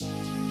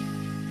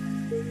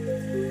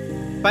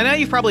By now,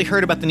 you've probably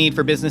heard about the need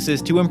for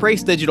businesses to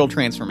embrace digital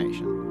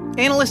transformation.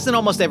 Analysts in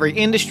almost every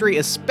industry,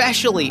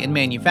 especially in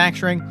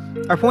manufacturing,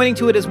 are pointing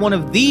to it as one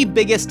of the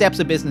biggest steps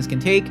a business can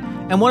take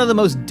and one of the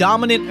most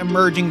dominant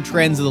emerging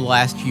trends of the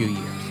last few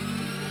years.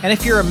 And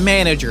if you're a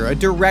manager, a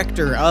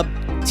director, a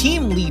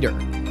team leader,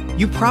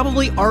 you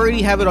probably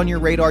already have it on your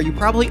radar. You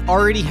probably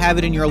already have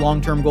it in your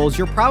long-term goals.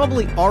 You're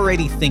probably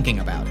already thinking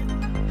about it.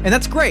 And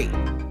that's great.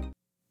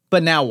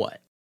 But now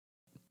what?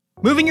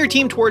 Moving your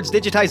team towards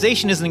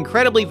digitization is an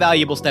incredibly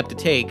valuable step to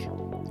take,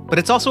 but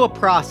it's also a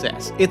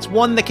process. It's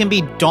one that can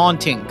be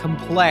daunting,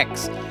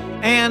 complex,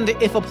 and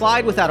if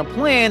applied without a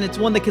plan, it's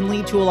one that can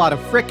lead to a lot of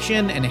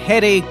friction and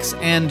headaches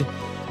and,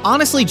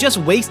 honestly, just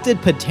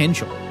wasted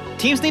potential.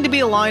 Teams need to be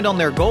aligned on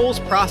their goals,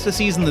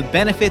 processes, and the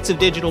benefits of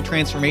digital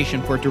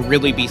transformation for it to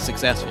really be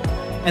successful.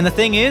 And the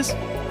thing is,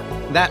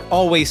 that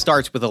always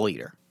starts with a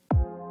leader.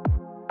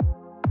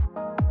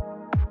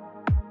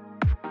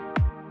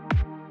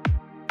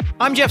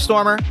 I'm Jeff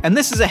Stormer, and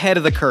this is Ahead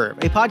of the Curve,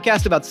 a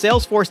podcast about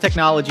Salesforce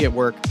technology at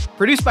work,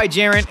 produced by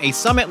Gerent, a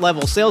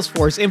summit-level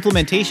Salesforce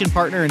implementation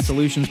partner and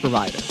solutions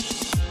provider.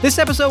 This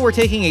episode, we're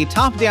taking a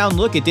top-down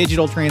look at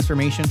digital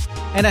transformation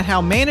and at how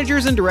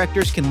managers and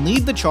directors can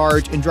lead the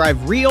charge and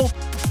drive real,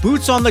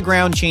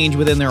 boots-on-the-ground change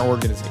within their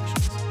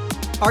organizations.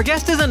 Our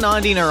guest is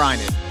Anandhi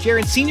Narayanan,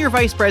 Gerent's Senior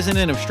Vice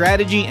President of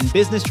Strategy and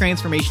Business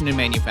Transformation in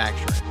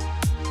Manufacturing.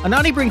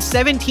 Anandhi brings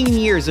 17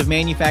 years of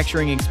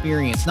manufacturing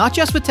experience, not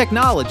just with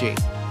technology,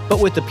 but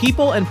with the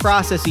people and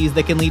processes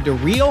that can lead to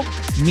real,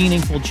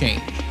 meaningful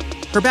change.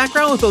 Her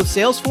background with both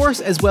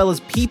Salesforce as well as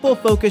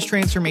people-focused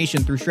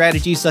transformation through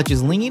strategies such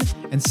as Lean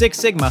and Six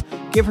Sigma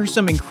give her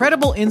some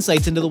incredible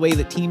insights into the way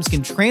that teams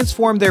can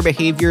transform their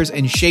behaviors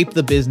and shape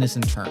the business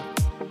in turn.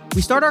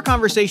 We start our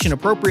conversation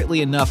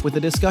appropriately enough with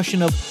a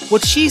discussion of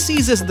what she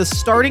sees as the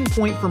starting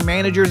point for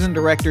managers and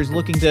directors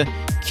looking to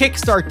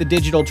kickstart the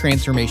digital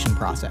transformation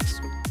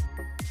process.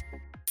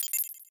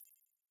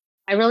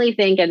 I really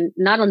think, and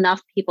not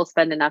enough people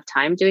spend enough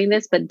time doing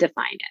this, but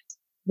define it.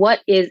 What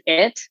is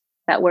it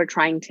that we're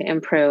trying to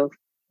improve?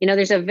 You know,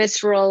 there's a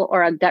visceral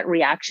or a gut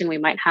reaction we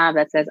might have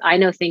that says, I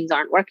know things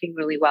aren't working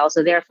really well,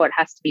 so therefore it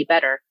has to be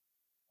better.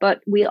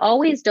 But we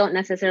always don't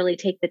necessarily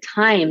take the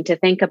time to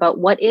think about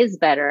what is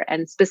better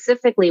and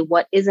specifically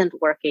what isn't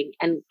working.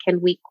 And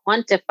can we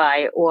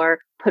quantify or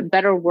put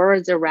better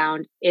words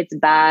around it's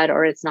bad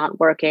or it's not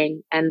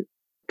working and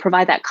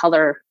provide that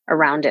color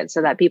around it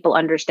so that people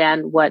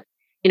understand what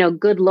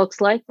good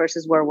looks like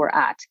versus where we're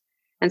at,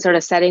 and sort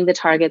of setting the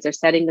targets or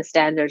setting the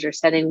standards or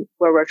setting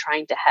where we're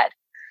trying to head.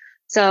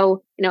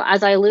 So,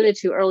 as I alluded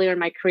to earlier in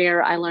my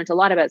career, I learned a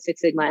lot about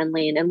Six Sigma and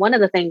Lean. And one of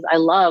the things I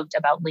loved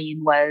about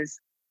Lean was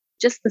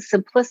just the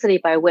simplicity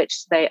by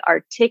which they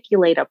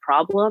articulate a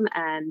problem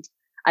and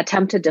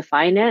attempt to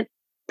define it,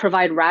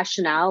 provide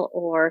rationale,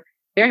 or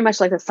very much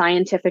like the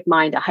scientific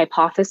mind, a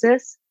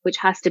hypothesis, which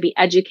has to be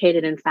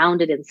educated and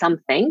founded in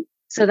something.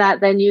 So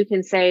that then you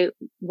can say,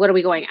 what are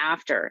we going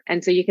after?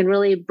 And so you can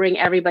really bring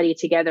everybody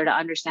together to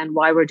understand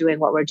why we're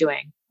doing what we're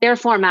doing. Their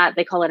format,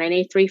 they call it an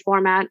A3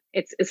 format.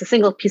 It's a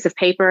single piece of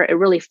paper. It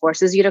really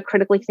forces you to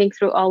critically think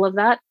through all of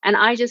that. And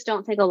I just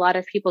don't think a lot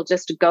of people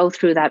just go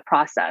through that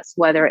process,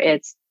 whether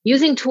it's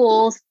using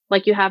tools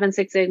like you have in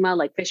Six Sigma,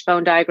 like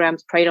fishbone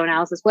diagrams, Pareto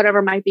analysis, whatever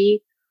it might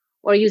be,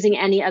 or using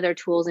any other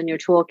tools in your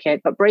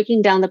toolkit, but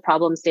breaking down the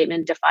problem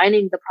statement,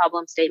 defining the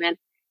problem statement.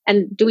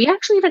 And do we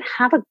actually even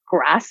have a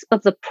grasp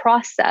of the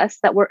process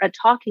that we're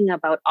talking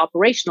about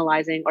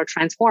operationalizing or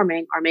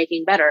transforming or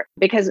making better?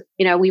 Because,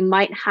 we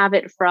might have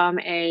it from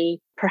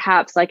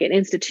perhaps like an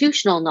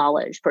institutional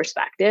knowledge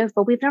perspective,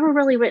 but we've never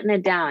really written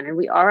it down. And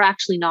we are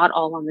actually not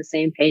all on the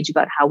same page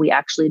about how we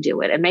actually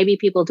do it. And maybe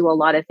people do a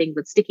lot of things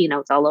with sticky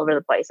notes all over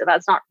the place. So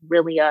that's not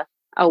really a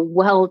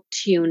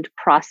well-tuned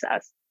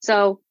process.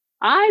 So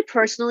I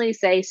personally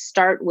say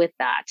start with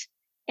that.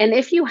 And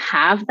if you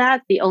have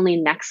that, the only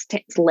next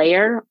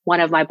layer, one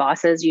of my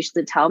bosses used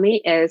to tell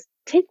me is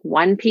take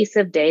one piece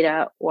of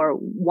data or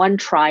one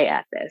try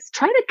at this.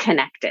 Try to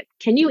connect it.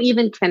 Can you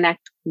even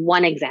connect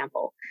one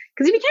example?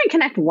 Because if you can't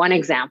connect one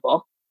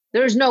example,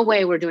 there's no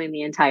way we're doing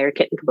the entire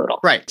kit and caboodle.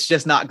 Right. It's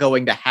just not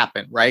going to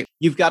happen, right?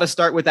 You've got to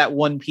start with that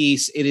one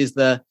piece. It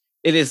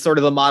is sort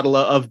of the model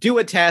of do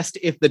a test.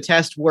 If the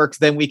test works,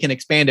 then we can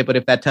expand it. But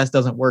if that test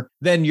doesn't work,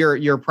 then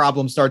your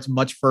problem starts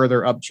much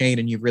further up chain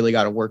and you've really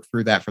got to work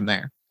through that from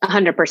there.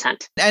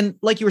 100%. And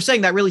like you were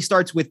saying, that really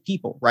starts with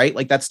people, right?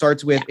 Like that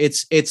starts with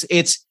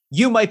it's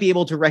you might be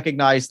able to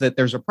recognize that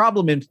there's a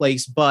problem in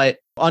place, but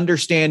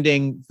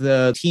understanding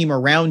the team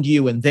around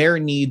you and their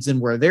needs and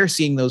where they're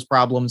seeing those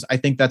problems, I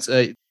think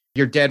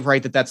you're dead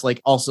right that's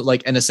like also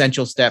like an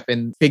essential step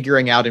in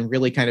figuring out and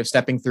really kind of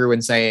stepping through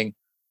and saying,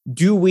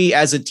 do we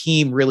as a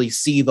team really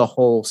see the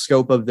whole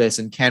scope of this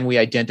and can we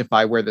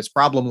identify where this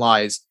problem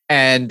lies?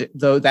 And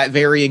though that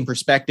varying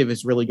perspective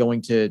is really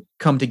going to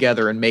come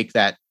together and make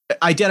that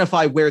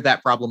identify where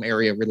that problem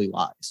area really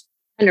lies.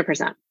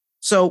 100%.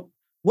 So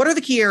what are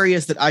the key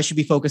areas that I should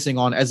be focusing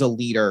on as a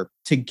leader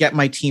to get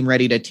my team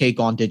ready to take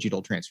on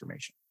digital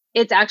transformation?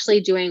 It's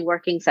actually doing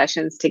working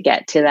sessions to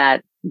get to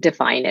that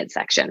define it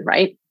section,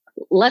 right?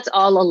 let's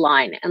all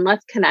align and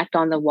let's connect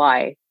on the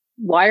why.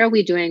 Why are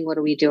we doing what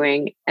are we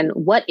doing? And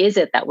what is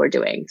it that we're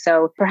doing?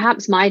 So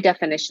perhaps my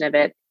definition of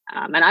it,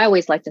 and I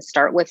always like to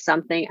start with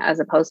something as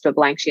opposed to a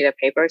blank sheet of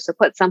paper. So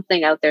put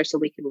something out there so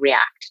we can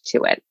react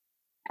to it.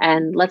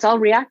 And let's all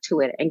react to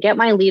it and get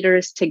my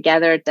leaders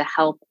together to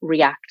help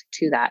react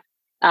to that.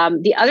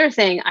 The other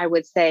thing I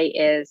would say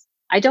is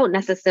I don't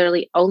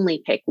necessarily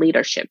only pick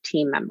leadership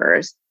team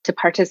members to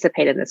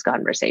participate in this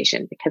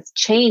conversation, because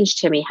change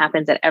to me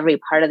happens at every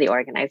part of the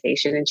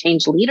organization and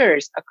change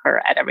leaders occur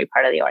at every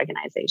part of the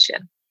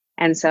organization.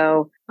 And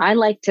so I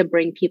like to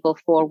bring people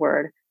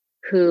forward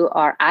who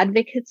are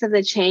advocates of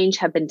the change,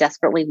 have been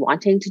desperately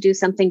wanting to do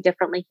something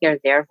differently, hear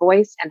their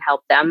voice and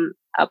help them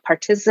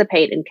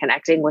participate in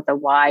connecting with the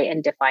why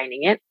and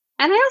defining it.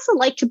 And I also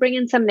like to bring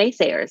in some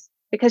naysayers,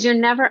 because you're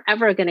never,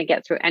 ever going to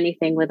get through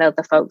anything without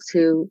the folks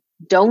who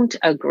don't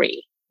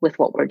agree with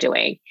what we're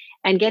doing,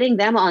 and getting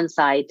them on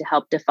side to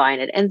help define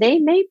it. And they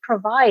may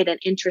provide an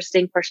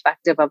interesting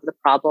perspective of the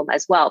problem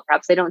as well.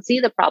 Perhaps they don't see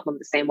the problem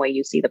the same way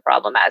you see the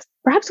problem as.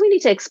 Perhaps we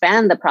need to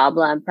expand the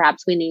problem.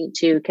 Perhaps we need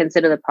to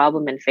consider the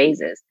problem in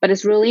phases. But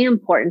it's really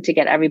important to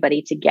get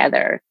everybody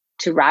together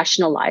to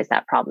rationalize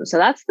that problem. So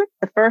that's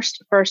the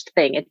first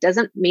thing. It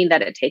doesn't mean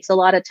that it takes a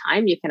lot of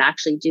time. You can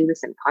actually do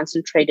this in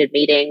concentrated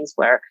meetings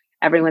where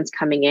everyone's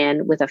coming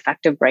in with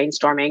effective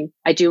brainstorming.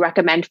 I do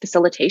recommend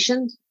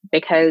facilitation,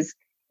 because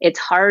it's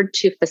hard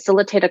to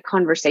facilitate a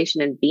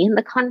conversation and be in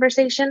the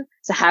conversation.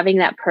 So having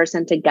that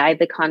person to guide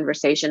the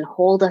conversation,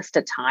 hold us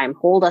to time,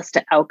 hold us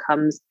to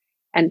outcomes,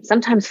 and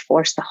sometimes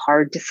force the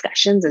hard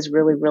discussions is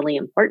really, really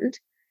important.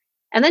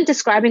 And then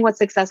describing what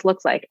success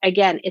looks like.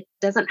 Again, it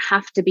doesn't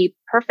have to be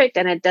perfect,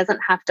 and it doesn't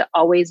have to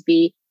always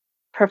be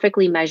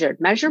perfectly measured.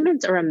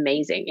 Measurements are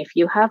amazing. If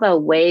you have a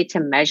way to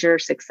measure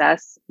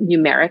success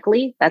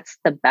numerically, that's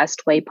the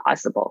best way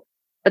possible.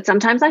 But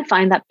sometimes I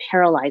find that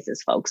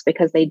paralyzes folks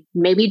because they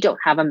maybe don't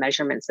have a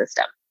measurement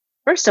system.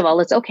 First of all,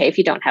 it's okay if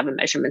you don't have a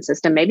measurement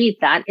system. Maybe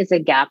that is a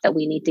gap that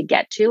we need to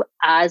get to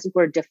as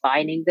we're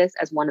defining this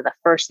as one of the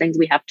first things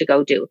we have to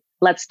go do.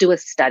 Let's do a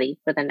study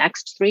for the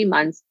next 3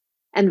 months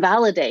and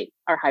validate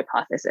our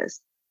hypothesis.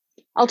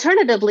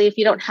 Alternatively, if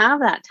you don't have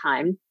that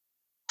time,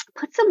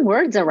 put some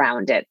words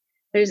around it.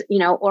 There's,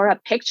 or a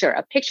picture.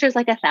 A picture is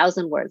like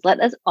 1,000 words. Let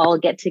us all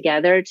get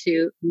together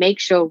to make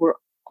sure we're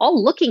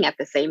all looking at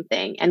the same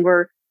thing and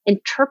we're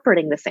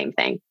interpreting the same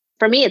thing.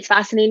 For me, it's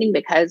fascinating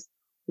because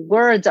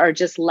words are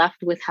just left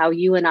with how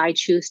you and I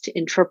choose to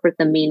interpret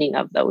the meaning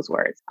of those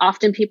words.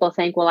 Often people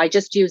think, well, I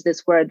just use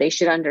this word, they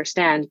should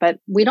understand, but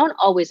we don't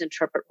always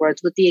interpret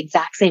words with the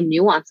exact same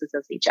nuances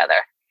as each other.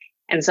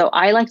 And so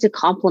I like to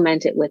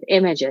complement it with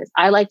images.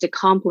 I like to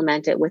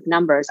complement it with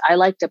numbers. I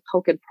like to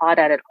poke and prod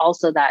at it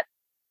also that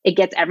it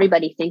gets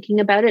everybody thinking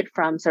about it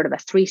from sort of a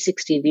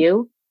 360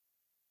 view.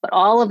 But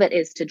all of it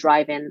is to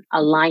drive in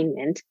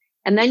alignment.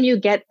 And then you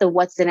get the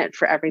what's in it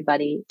for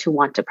everybody to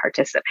want to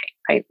participate,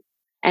 right?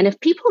 And if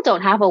people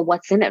don't have a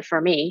what's in it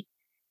for me,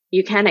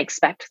 you can't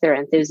expect their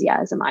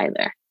enthusiasm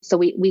either. So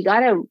we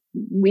gotta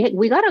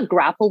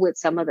grapple with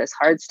some of this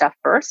hard stuff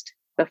first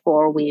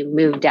before we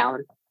move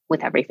down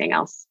with everything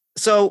else.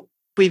 So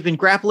we've been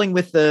grappling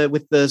with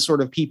the sort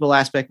of people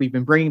aspect. We've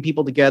been bringing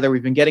people together.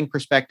 We've been getting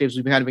perspectives.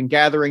 We've kind of been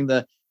gathering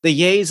the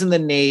yays and the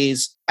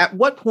nays. At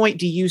what point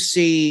do you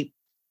see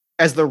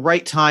as the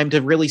right time to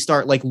really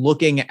start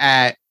looking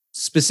at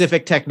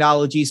specific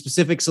technology,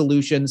 specific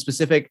solutions,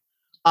 specific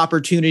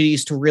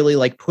opportunities to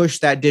really push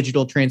that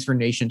digital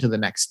transformation to the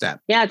next step?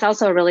 Yeah, it's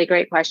also a really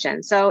great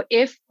question. So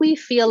if we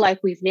feel like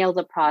we've nailed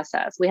the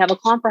process, we have a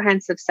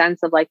comprehensive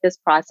sense of this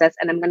process,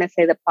 and I'm going to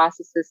say the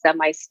process is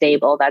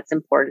semi-stable. That's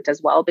important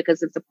as well,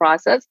 because if the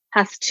process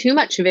has too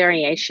much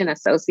variation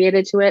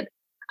associated to it,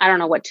 I don't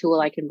know what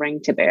tool I can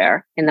bring to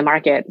bear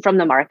from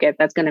the market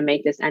that's going to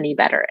make this any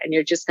better. And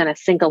you're just going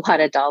to sink a lot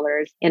of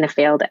dollars in a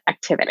failed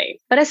activity.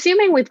 But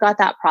assuming we've got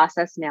that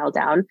process nailed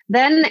down,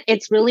 then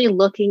it's really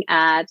looking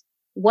at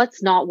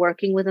what's not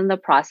working within the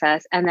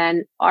process. And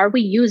then are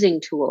we using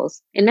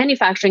tools? In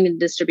manufacturing and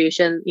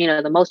distribution,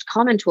 the most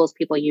common tools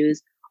people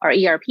use are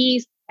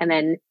ERPs and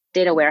then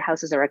data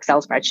warehouses or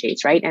Excel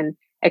spreadsheets, right? And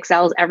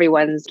Excel is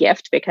everyone's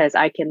gift because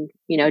I can,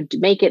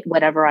 make it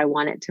whatever I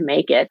want it to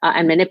make it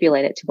and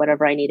manipulate it to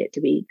whatever I need it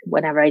to be,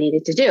 whatever I need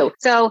it to do.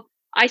 So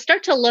I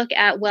start to look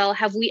at, well,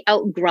 have we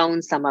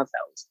outgrown some of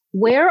those?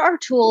 Where are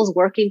tools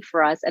working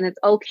for us? And it's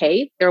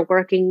okay. They're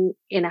working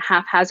in a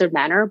haphazard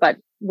manner, but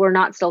we're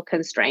not still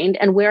constrained.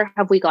 And where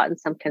have we gotten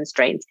some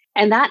constraints?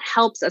 And that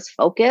helps us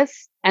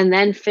focus and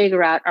then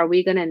figure out, are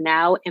we going to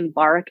now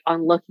embark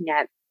on looking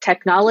at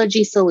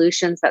technology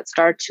solutions that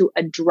start to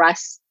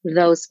address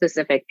those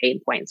specific pain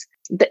points?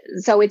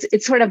 So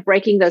it's sort of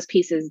breaking those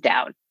pieces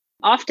down.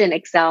 Often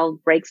Excel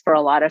breaks for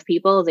a lot of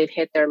people. They've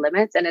hit their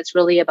limits, and it's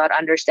really about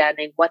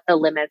understanding what the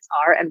limits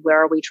are and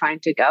where are we trying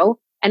to go.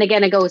 And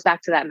again, it goes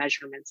back to that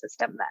measurement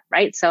system then,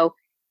 right? So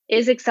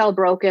Is Excel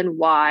broken?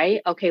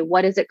 Why? Okay,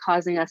 what is it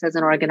causing us as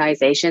an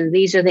organization?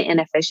 These are the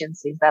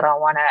inefficiencies that I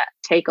want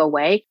to take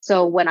away.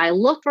 So when I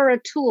look for a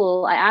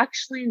tool, I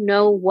actually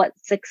know what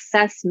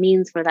success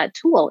means for that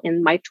tool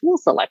in my tool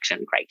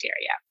selection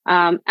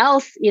criteria.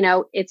 Else,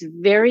 it's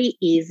very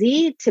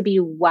easy to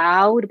be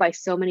wowed by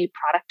so many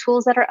product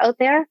tools that are out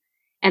there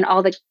and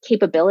all the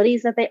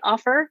capabilities that they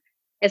offer.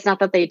 It's not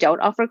that they don't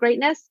offer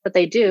greatness, but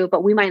they do,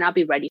 but we might not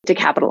be ready to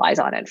capitalize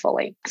on it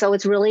fully. So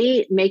it's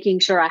really making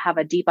sure I have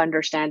a deep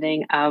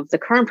understanding of the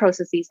current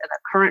processes and the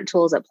current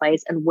tools at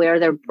place and where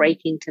they're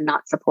breaking to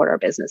not support our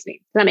business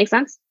needs. Does that make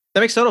sense? That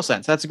makes total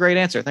sense. That's a great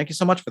answer. Thank you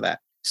so much for that.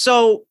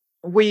 So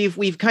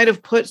we've kind of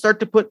start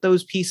to put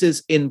those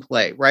pieces in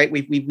play, right?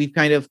 We've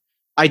kind of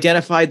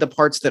identified the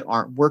parts that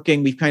aren't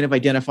working. We've kind of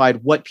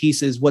identified what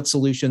pieces, what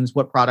solutions,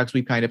 what products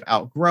we've kind of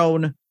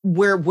outgrown.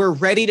 We're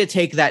ready to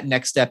take that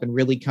next step and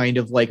really kind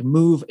of like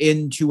move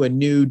into a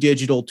new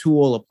digital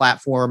tool, a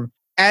platform.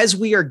 As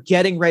we are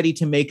getting ready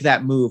to make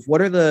that move,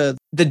 what are the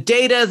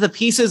data, the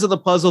pieces of the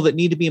puzzle that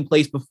need to be in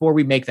place before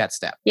we make that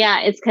step? Yeah,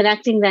 it's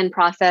connecting then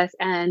process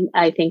and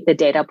I think the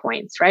data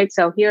points, right?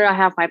 So here I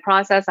have my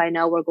process. I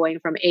know we're going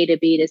from A to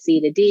B to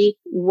C to D.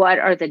 What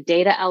are the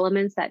data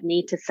elements that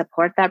need to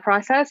support that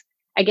process?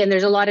 Again,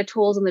 there's a lot of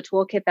tools in the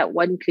toolkit that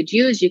one could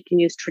use. You can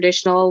use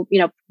traditional,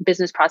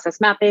 business process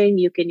mapping.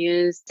 You can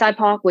use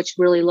SIPOC, which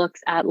really looks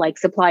at like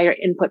supplier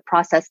input,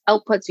 process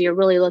output. So you're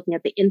really looking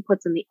at the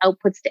inputs and the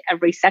outputs to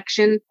every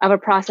section of a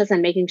process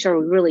and making sure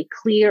we're really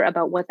clear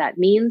about what that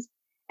means.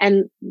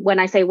 And when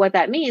I say what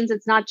that means,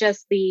 it's not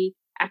just the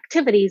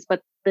activities,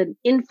 but the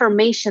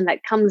information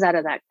that comes out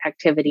of that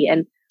activity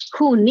and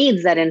who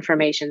needs that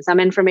information. Some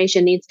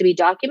information needs to be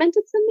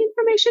documented. Some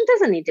information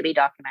doesn't need to be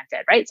documented,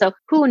 right? So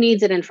who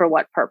needs it and for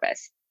what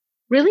purpose?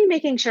 Really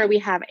making sure we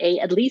have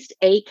at least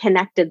a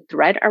connected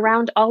thread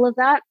around all of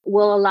that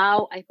will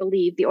allow, I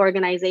believe, the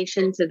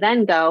organization to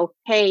then go,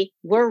 hey,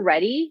 we're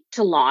ready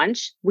to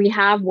launch. We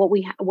have what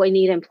we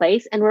need in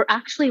place. And we're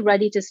actually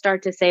ready to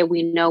start to say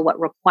we know what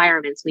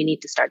requirements we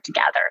need to start to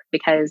gather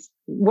because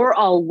we're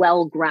all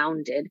well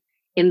grounded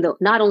in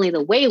not only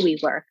the way we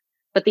work,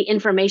 but the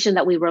information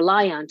that we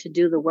rely on to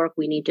do the work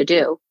we need to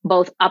do,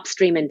 both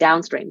upstream and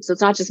downstream. So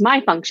it's not just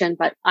my function,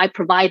 but I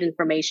provide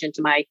information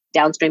to my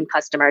downstream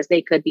customers.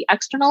 They could be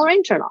external or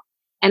internal.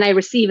 And I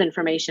receive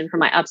information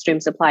from my upstream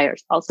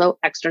suppliers, also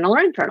external or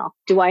internal.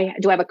 Do I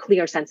have a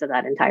clear sense of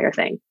that entire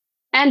thing?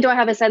 And do I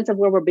have a sense of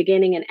where we're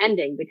beginning and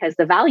ending? Because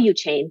the value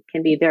chain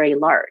can be very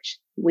large.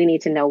 We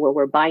need to know where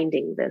we're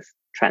binding this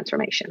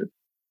transformation.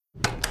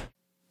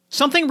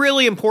 Something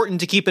really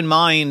important to keep in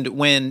mind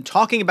when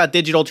talking about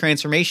digital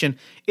transformation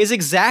is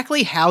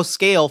exactly how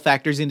scale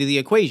factors into the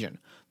equation.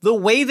 The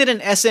way that an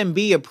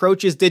SMB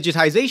approaches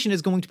digitization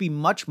is going to be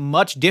much,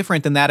 much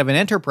different than that of an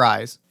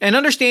enterprise. And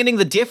understanding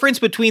the difference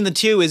between the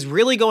two is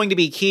really going to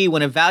be key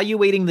when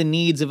evaluating the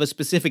needs of a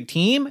specific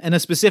team and a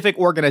specific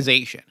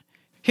organization.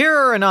 Here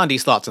are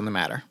Anandhi's thoughts on the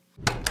matter.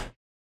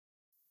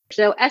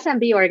 So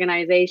SMB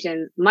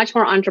organizations, much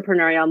more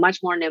entrepreneurial, much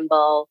more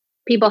nimble.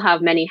 People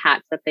have many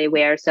hats that they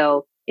wear.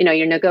 So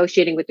you're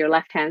negotiating with your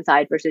left-hand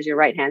side versus your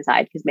right-hand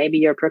side because maybe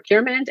you're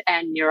procurement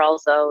and you're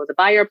also the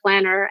buyer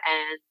planner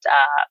and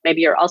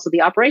maybe you're also the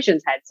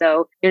operations head.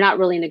 So you're not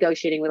really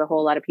negotiating with a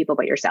whole lot of people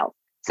but yourself.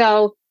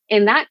 So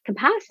in that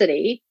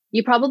capacity,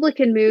 you probably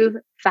can move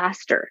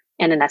faster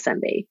in an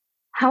SMB.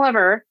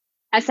 However,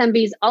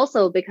 SMBs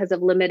also, because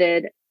of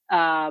limited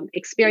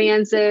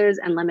experiences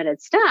and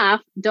limited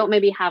staff, don't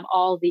maybe have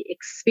all the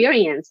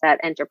experience that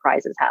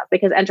enterprises have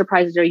because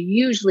enterprises are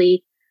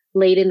usually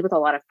laden with a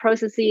lot of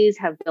processes,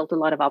 have built a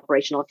lot of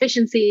operational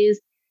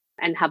efficiencies,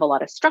 and have a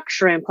lot of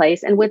structure in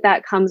place. And with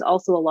that comes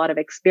also a lot of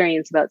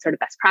experience about sort of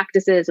best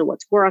practices or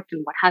what's worked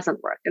and what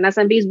hasn't worked. And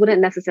SMBs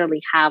wouldn't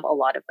necessarily have a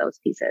lot of those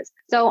pieces.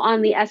 So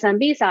on the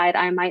SMB side,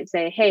 I might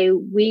say, hey,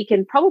 we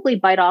can probably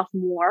bite off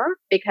more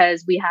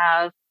because we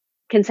have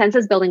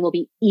consensus building will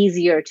be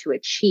easier to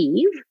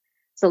achieve.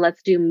 So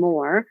let's do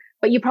more.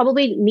 But you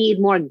probably need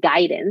more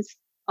guidance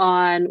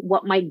on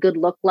what might good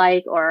look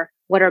like or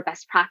what are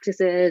best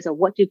practices or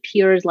what do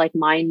peers like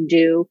mine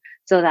do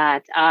so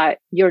that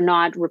you're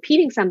not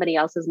repeating somebody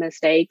else's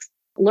mistakes,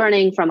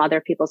 learning from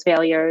other people's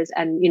failures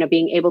and,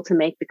 being able to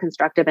make the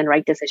constructive and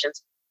right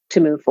decisions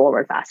to move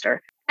forward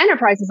faster.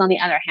 Enterprises, on the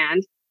other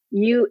hand,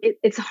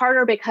 it's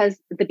harder because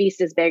the beast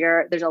is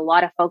bigger. There's a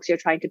lot of folks you're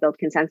trying to build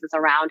consensus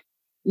around.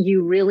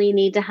 You really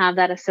need to have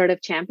that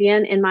assertive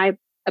champion, in my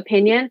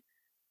opinion,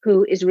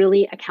 who is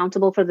really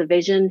accountable for the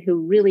vision,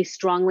 who really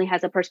strongly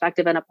has a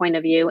perspective and a point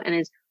of view and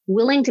is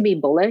willing to be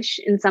bullish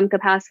in some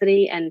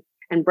capacity and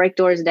break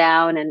doors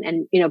down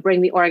and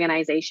bring the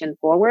organization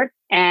forward.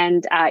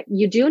 And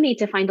you do need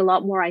to find a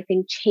lot more, I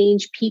think,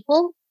 change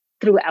people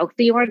throughout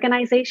the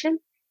organization.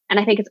 And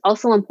I think it's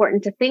also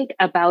important to think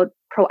about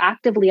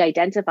proactively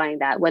identifying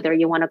that, whether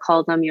you want to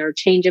call them your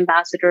change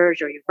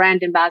ambassadors or your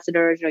brand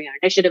ambassadors or your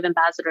initiative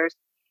ambassadors,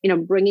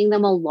 bringing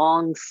them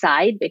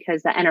alongside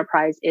because the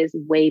enterprise is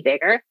way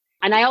bigger.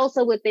 And I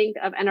also would think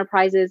of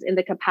enterprises in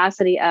the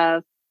capacity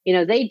of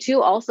They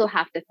too also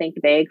have to think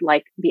big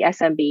like the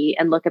SMB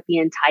and look at the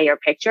entire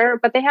picture,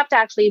 but they have to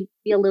actually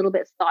be a little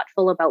bit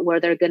thoughtful about where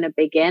they're going to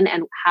begin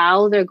and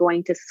how they're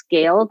going to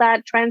scale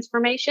that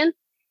transformation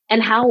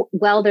and how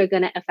well they're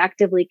going to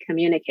effectively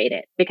communicate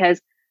it.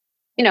 Because,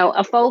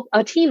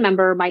 a team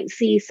member might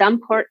see some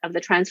part of the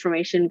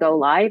transformation go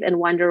live and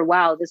wonder,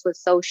 wow, this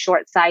was so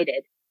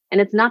short-sighted. And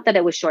it's not that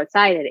it was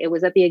short-sighted. It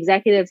was that the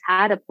executives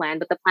had a plan,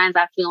 but the plans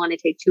actually only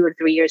take 2 or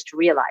 3 years to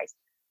realize.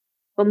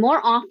 But more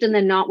often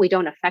than not, we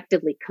don't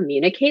effectively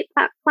communicate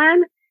that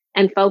plan.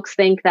 And folks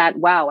think that,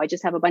 wow, I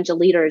just have a bunch of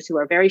leaders who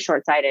are very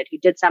short-sighted, who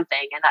did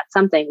something and that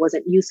something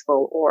wasn't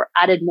useful or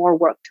added more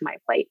work to my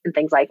plate and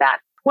things like that.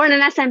 Where in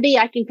an SMB,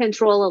 I can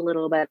control a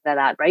little bit of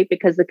that, right?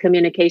 Because the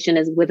communication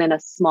is within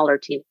a smaller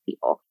team of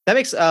people. That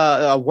makes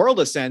a world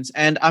of sense.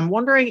 And I'm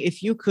wondering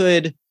if you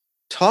could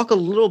talk a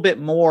little bit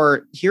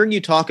more, hearing you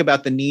talk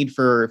about the need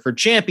for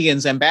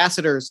champions,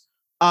 ambassadors.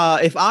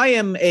 If I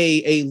am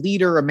a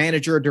leader, a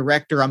manager, a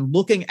director, I'm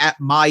looking at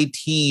my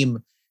team.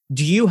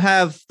 Do you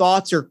have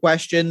thoughts or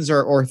questions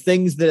or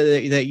things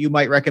that you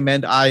might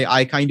recommend?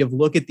 I kind of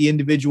look at the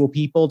individual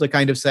people to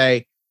kind of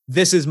say,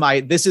 this is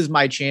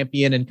my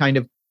champion, and kind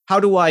of how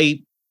do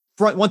I,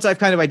 once I've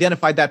kind of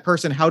identified that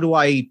person, how do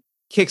I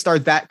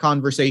kickstart that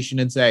conversation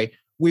and say,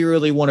 we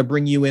really want to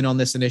bring you in on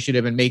this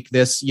initiative and make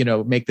this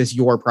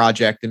your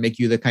project and make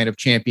you the kind of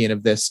champion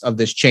of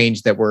this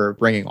change that we're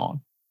bringing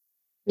on?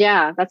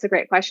 Yeah, that's a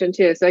great question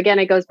too. So again,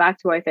 it goes back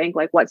to, I think,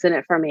 like, what's in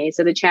it for me?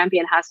 So the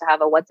champion has to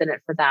have a what's in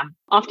it for them.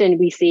 Often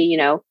we see,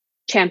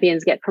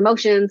 champions get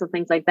promotions and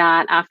things like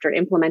that after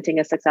implementing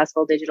a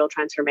successful digital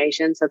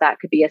transformation. So that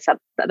could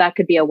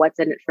be a what's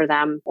in it for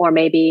them. Or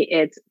maybe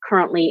it's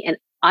currently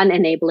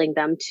unenabling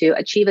them to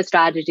achieve a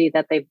strategy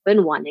that they've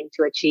been wanting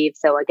to achieve.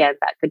 So again,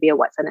 that could be a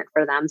what's in it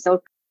for them.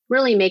 So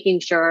really making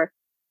sure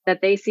that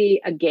they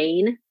see a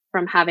gain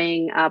from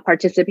having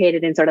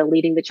participated in sort of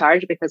leading the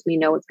charge, because we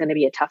know it's going to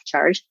be a tough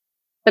charge.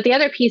 But the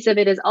other piece of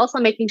it is also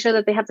making sure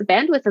that they have the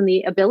bandwidth and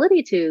the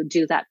ability to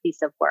do that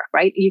piece of work,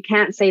 right? You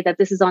can't say that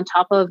this is on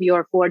top of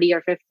your 40 or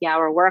 50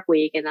 hour work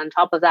week, and on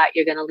top of that,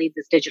 you're going to lead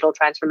this digital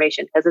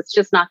transformation, because it's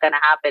just not going to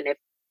happen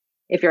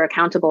if you're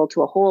accountable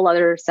to a whole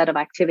other set of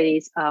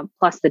activities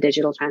plus the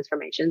digital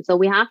transformation. So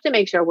we have to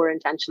make sure we're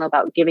intentional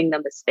about giving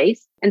them the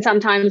space. And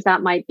sometimes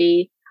that might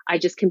be, I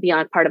just can be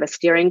on part of a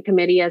steering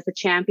committee as a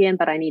champion,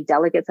 but I need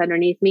delegates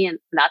underneath me. And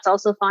that's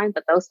also fine.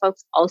 But those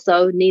folks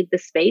also need the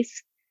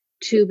space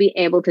to be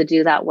able to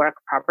do that work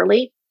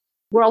properly.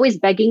 We're always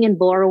begging and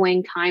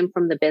borrowing time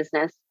from the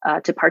business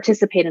to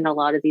participate in a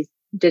lot of these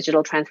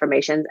digital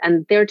transformations.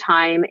 And their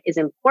time is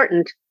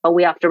important, but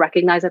we have to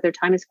recognize that their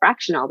time is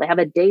fractional. They have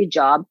a day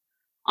job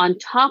on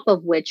top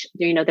of which,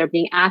 they're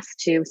being asked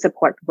to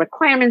support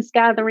requirements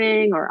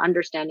gathering or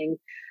understanding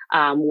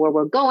where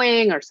we're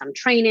going or some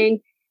training.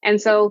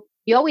 And so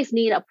you always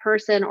need a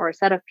person or a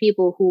set of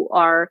people who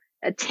are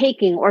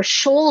taking or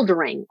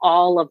shouldering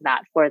all of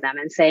that for them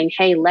and saying,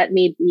 hey, let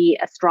me be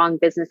a strong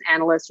business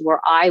analyst where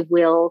I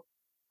will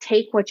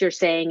take what you're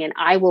saying and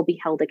I will be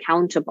held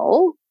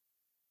accountable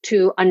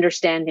to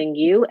understanding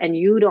you, and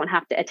you don't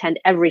have to attend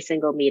every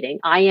single meeting.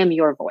 I am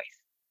your voice.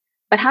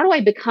 But how do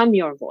I become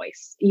your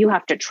voice? You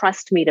have to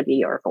trust me to be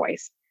your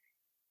voice.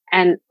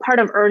 And part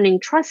of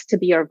earning trust to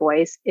be your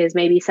voice is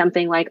maybe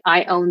something like,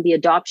 I own the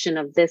adoption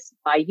of this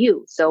by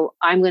you. So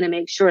I'm going to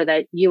make sure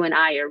that you and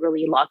I are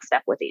really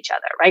lockstep with each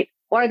other, right?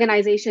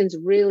 Organizations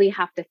really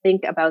have to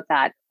think about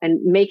that and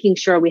making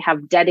sure we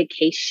have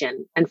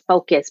dedication and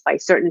focus by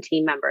certain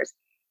team members.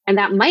 And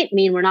that might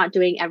mean we're not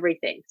doing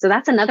everything. So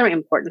that's another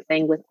important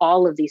thing with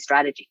all of these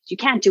strategies. You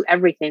can't do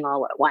everything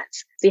all at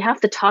once. So you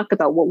have to talk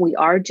about what we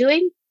are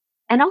doing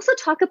and also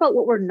talk about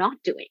what we're not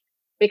doing.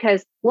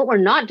 Because what we're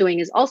not doing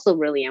is also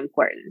really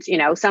important.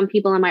 Some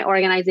people in my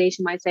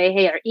organization might say,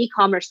 hey, our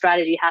e-commerce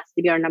strategy has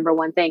to be our number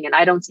one thing. And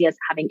I don't see us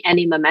having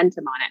any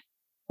momentum on it.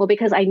 Well,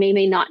 because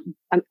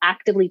I'm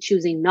actively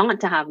choosing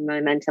not to have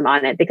momentum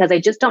on it because I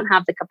just don't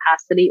have the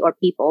capacity or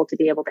people to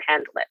be able to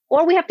handle it.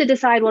 Or we have to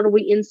decide, what are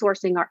we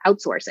insourcing or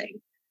outsourcing?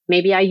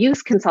 Maybe I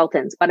use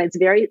consultants, but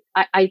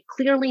I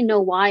clearly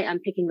know why I'm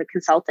picking the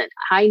consultant.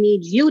 I need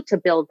you to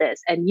build this,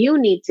 and you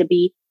need to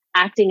be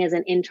acting as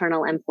an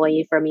internal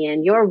employee for me.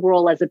 And your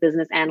role as a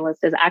business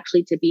analyst is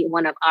actually to be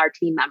one of our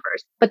team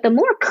members. But the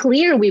more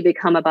clear we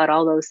become about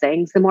all those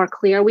things, the more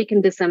clear we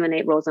can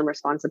disseminate roles and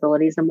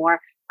responsibilities, the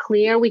more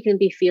clear we can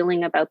be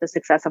feeling about the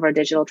success of our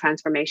digital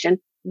transformation,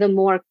 the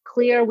more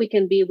clear we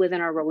can be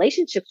within our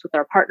relationships with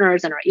our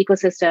partners and our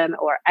ecosystem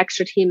or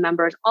extra team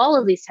members, all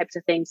of these types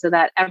of things, so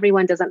that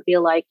everyone doesn't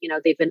feel like,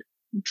 they've been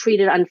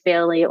treated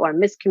unfairly or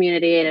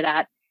miscommunicated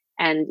at.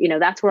 And,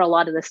 that's where a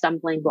lot of the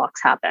stumbling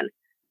blocks happen.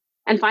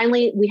 And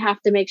finally, we have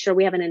to make sure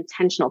we have an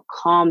intentional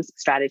comms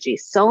strategy.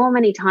 So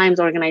many times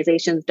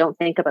organizations don't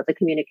think about the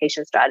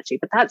communication strategy,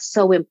 but that's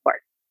so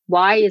important.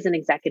 Why is an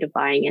executive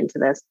buying into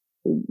this?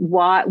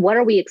 What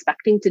are we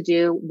expecting to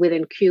do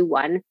within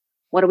Q1?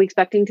 What are we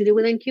expecting to do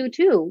within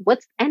Q2?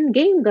 What's end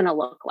game going to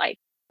look like?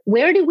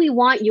 Where do we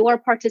want your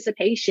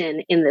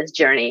participation in this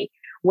journey?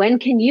 When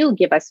can you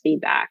give us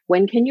feedback?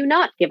 When can you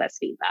not give us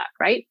feedback,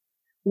 right?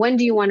 When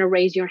do you want to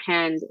raise your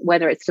hand,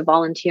 whether it's to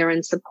volunteer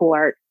and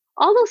support?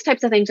 All those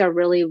types of things are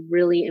really,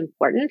 really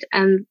important.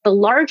 And the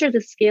larger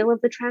the scale of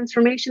the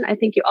transformation, I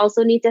think you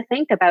also need to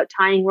think about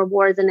tying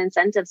rewards and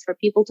incentives for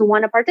people to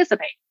want to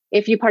participate.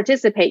 If you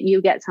participate,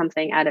 you get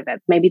something out of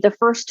it. Maybe the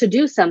first to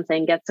do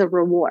something gets a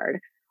reward.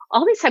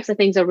 All these types of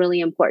things are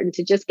really important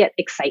to just get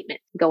excitement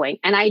going.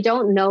 And I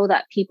don't know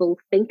that people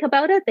think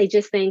about it. They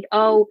just think,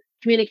 oh,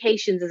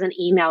 communications is an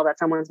email that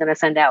someone's going to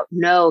send out.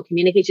 No,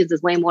 communications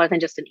is way more than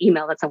just an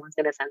email that someone's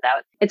going to send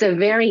out. It's a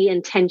very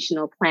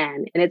intentional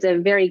plan, and it's a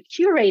very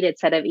curated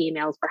set of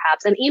emails,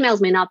 perhaps. And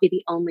emails may not be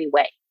the only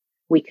way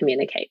we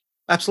communicate.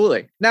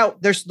 Absolutely. Now,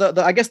 there's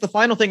I guess the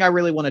final thing I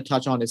really want to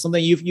touch on is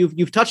something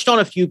you've touched on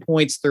a few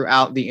points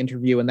throughout the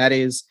interview, and that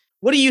is,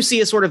 what do you see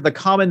as sort of the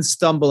common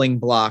stumbling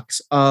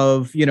blocks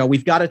of,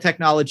 we've got a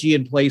technology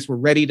in place, we're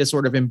ready to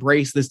sort of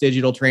embrace this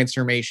digital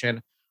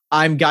transformation.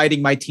 I'm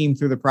guiding my team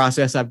through the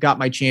process. I've got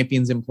my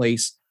champions in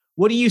place.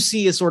 What do you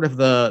see as sort of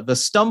the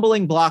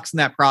stumbling blocks in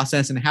that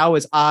process, and how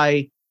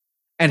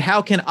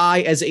can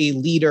I as a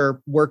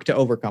leader work to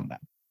overcome them?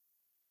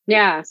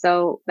 Yeah,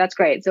 so that's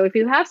great. So if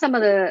you have some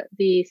of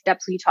the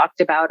steps we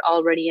talked about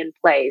already in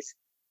place,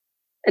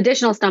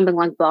 additional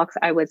stumbling blocks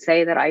I would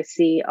say that I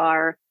see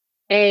are,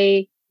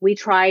 we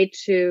try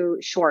to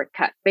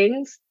shortcut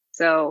things.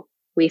 So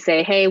we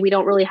say, hey, we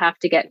don't really have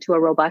to get to a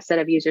robust set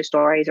of user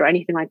stories or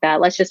anything like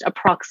that. Let's just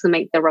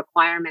approximate the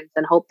requirements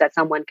and hope that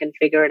someone can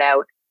figure it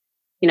out.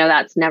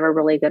 That's never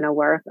really going to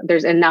work.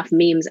 There's enough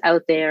memes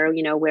out there,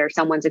 where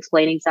someone's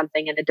explaining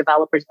something and a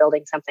developer's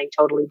building something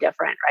totally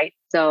different, right?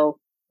 So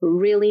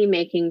really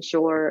making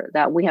sure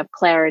that we have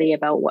clarity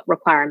about what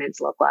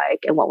requirements look like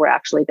and what we're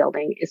actually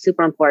building is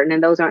super important.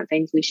 And those aren't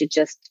things we should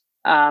just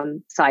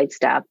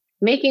sidestep.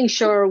 Making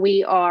sure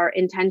we are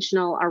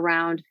intentional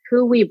around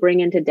who we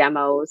bring into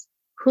demos,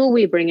 who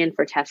we bring in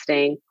for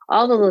testing,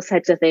 all of those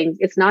types of things.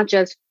 It's not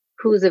just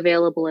who's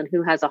available and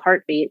who has a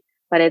heartbeat,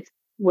 but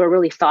we're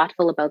really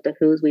thoughtful about the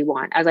who's we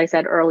want. As I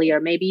said earlier,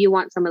 maybe you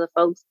want some of the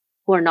folks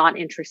who are not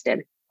interested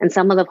and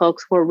some of the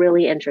folks who are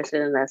really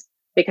interested in this.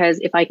 Because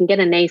if I can get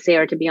a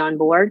naysayer to be on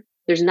board,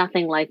 there's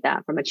nothing like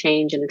that from a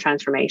change and a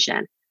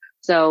transformation.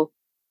 So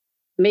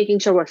making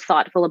sure we're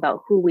thoughtful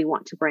about who we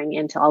want to bring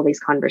into all these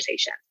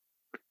conversations.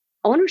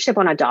 Ownership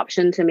on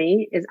adoption to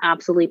me is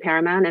absolutely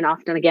paramount. And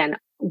often, again,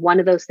 one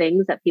of those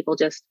things that people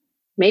just,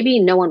 maybe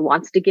no one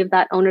wants to give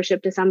that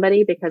ownership to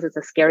somebody because it's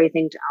a scary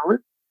thing to own,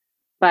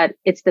 but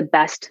it's the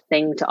best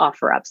thing to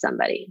offer up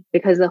somebody,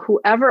 because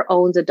whoever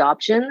owns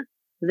adoption,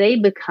 they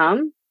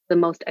become the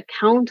most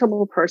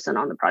accountable person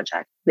on the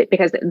project,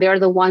 because they're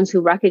the ones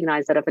who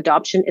recognize that if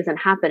adoption isn't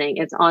happening,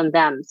 it's on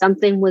them.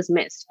 Something was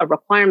missed, a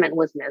requirement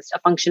was missed,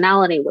 a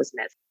functionality was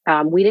missed.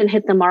 We didn't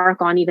hit the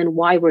mark on even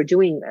why we're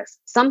doing this.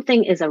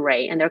 Something is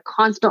array, and they're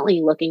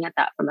constantly looking at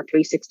that from a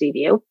 360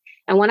 view.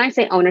 And when I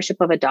say ownership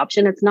of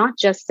adoption, it's not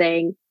just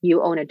saying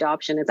you own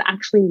adoption, it's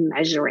actually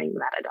measuring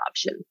that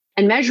adoption.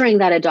 And measuring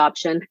that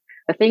adoption,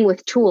 the thing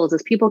with tools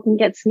is people can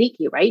get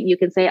sneaky, right? You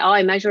can say, oh,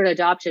 I measured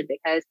adoption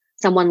because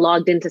someone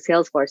logged into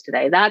Salesforce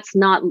today. That's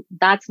not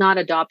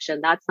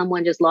adoption. That's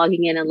someone just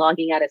logging in and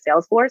logging out of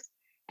Salesforce,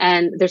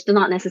 and they're still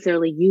not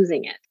necessarily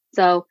using it.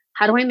 So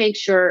how do I make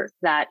sure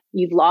that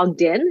you've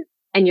logged in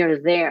and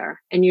you're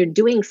there and you're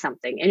doing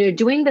something and you're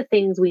doing the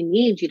things we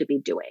need you to be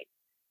doing?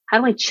 How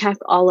do I check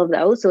all of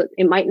those? So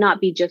it might not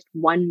be just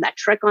one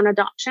metric on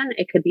adoption.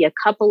 It could be a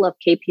couple of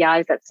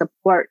KPIs that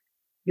support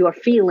your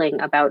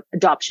feeling about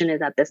adoption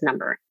is at this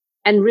number,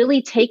 and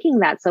really taking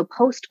that. So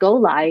post go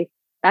live,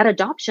 that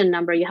adoption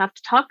number, you have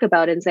to talk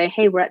about and say,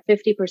 hey, we're at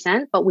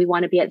 50%, but we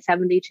want to be at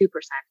 72%.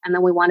 And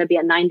then we want to be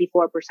at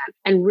 94%,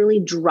 and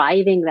really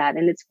driving that.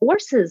 And it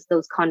forces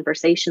those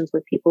conversations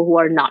with people who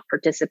are not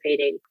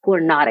participating, who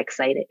are not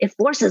excited. It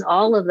forces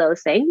all of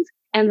those things.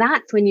 And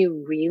that's when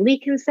you really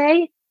can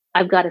say,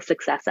 I've got a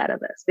success out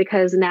of this,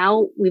 because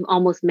now we've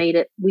almost made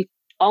it, we've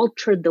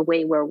altered the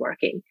way we're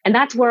working. And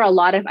that's where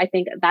I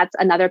think that's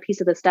another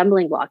piece of the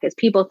stumbling block is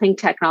people think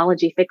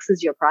technology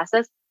fixes your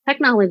process.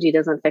 Technology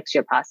doesn't fix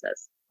your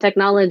process.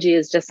 Technology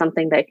is just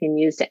something that can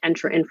use to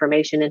enter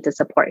information and to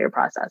support your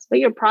process. But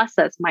your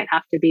process might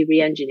have to be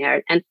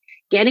re-engineered. And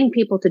getting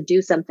people to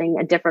do something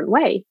a different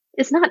way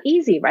is not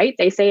easy, right?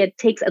 They say it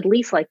takes at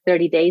least like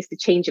 30 days to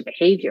change a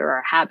behavior or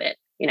a habit.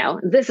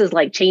 This is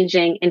like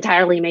changing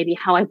entirely maybe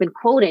how I've been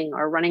quoting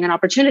or running an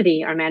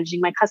opportunity or managing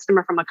my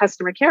customer from a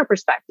customer care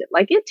perspective.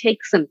 Like it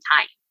takes some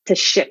time to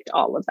shift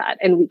all of that.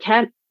 And we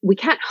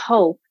can't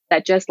hope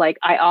that just like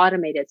I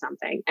automated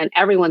something and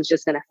everyone's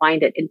just going to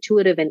find it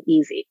intuitive and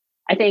easy.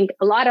 I think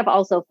a lot of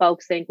also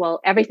folks think, well,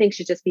 everything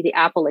should just be the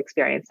Apple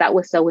experience. That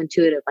was so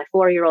intuitive. My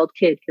 4-year-old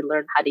kid could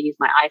learn how to use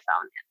my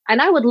iPhone.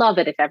 And I would love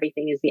it if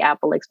everything is the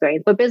Apple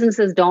experience, but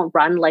businesses don't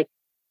run like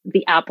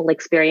the Apple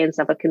experience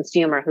of a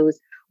consumer who's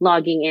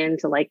logging in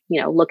to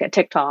look at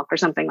TikTok or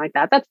something like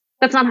that.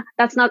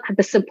 That's not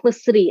the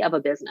simplicity of a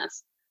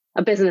business.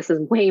 A business is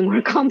way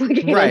more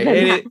complicated right.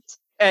 than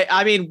that.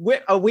 I mean,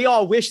 we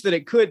all wish that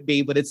it could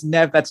be, but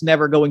that's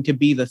never going to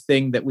be the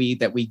thing that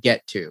we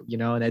get to,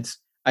 and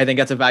I think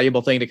that's a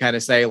valuable thing to kind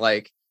of say,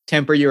 like,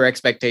 temper your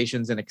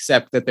expectations and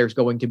accept that there's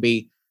going to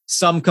be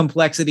some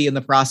complexity in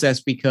the process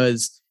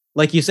because,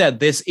 like you said,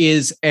 this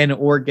is an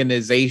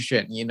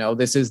organization.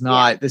 This is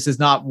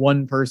not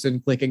one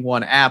person clicking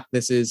one app.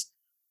 This is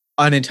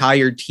an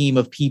entire team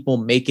of people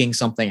making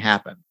something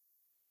happen.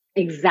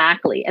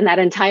 Exactly. And that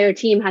entire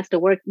team has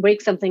to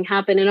make something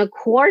happen in a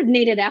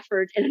coordinated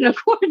effort and in a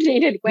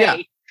coordinated way. Yeah,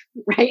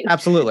 right?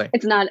 Absolutely.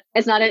 It's not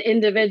an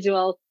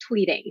individual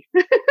tweeting.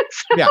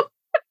 Yeah.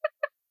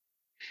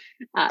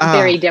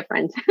 Very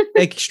different.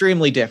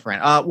 Extremely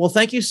different. Well,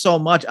 thank you so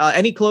much.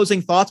 Any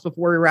closing thoughts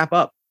before we wrap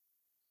up?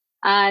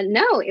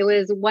 No, it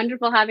was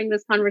wonderful having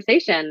this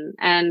conversation.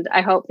 And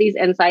I hope these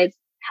insights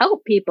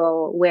help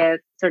people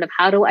with sort of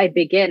how do I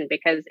begin?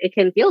 Because it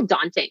can feel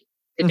daunting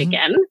to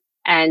begin.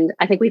 And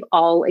I think we've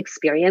all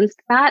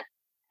experienced that.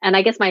 And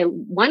I guess my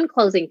one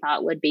closing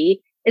thought would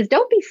be, is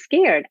don't be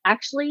scared.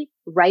 Actually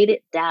write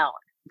it down.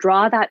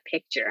 Draw that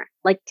picture.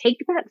 Like take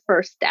that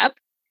first step.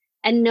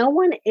 And no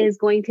one is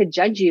going to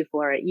judge you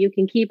for it. You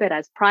can keep it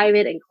as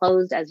private and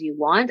closed as you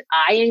want.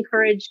 I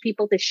encourage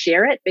people to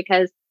share it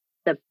because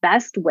the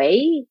best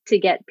way to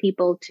get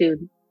people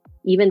to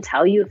even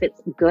tell you if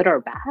it's good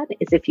or bad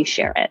is if you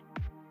share it.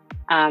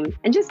 And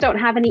just don't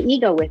have any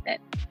ego with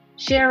it.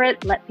 Share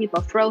it, let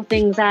people throw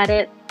things at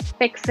it,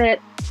 fix it.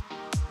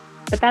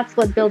 But that's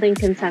what building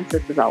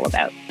consensus is all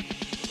about.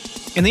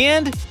 In the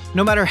end,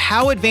 no matter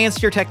how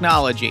advanced your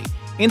technology,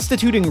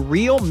 instituting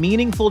real,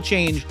 meaningful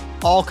change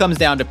all comes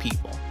down to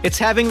people. It's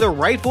having the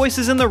right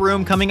voices in the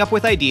room coming up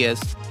with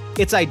ideas,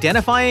 it's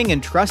identifying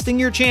and trusting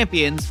your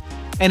champions,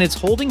 and it's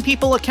holding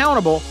people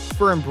accountable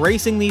for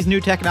embracing these new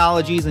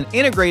technologies and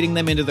integrating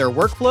them into their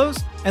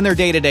workflows and their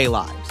day-to-day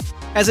lives.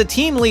 As a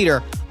team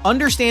leader,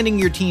 understanding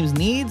your team's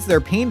needs, their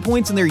pain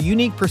points, and their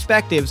unique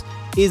perspectives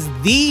is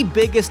the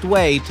biggest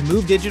way to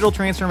move digital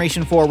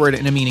transformation forward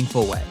in a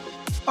meaningful way.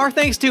 Our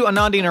thanks to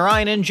Anandhi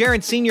Narayanan,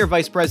 Gerent Senior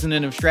Vice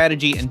President of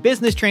Strategy and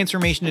Business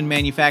Transformation in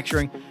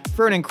Manufacturing,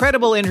 for an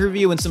incredible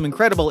interview and some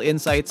incredible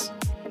insights.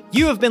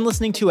 You have been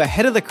listening to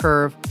Ahead of the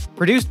Curve,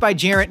 produced by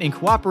Gerent in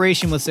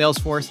cooperation with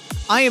Salesforce.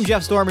 I am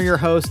Jeff Stormer, your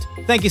host.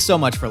 Thank you so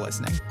much for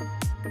listening.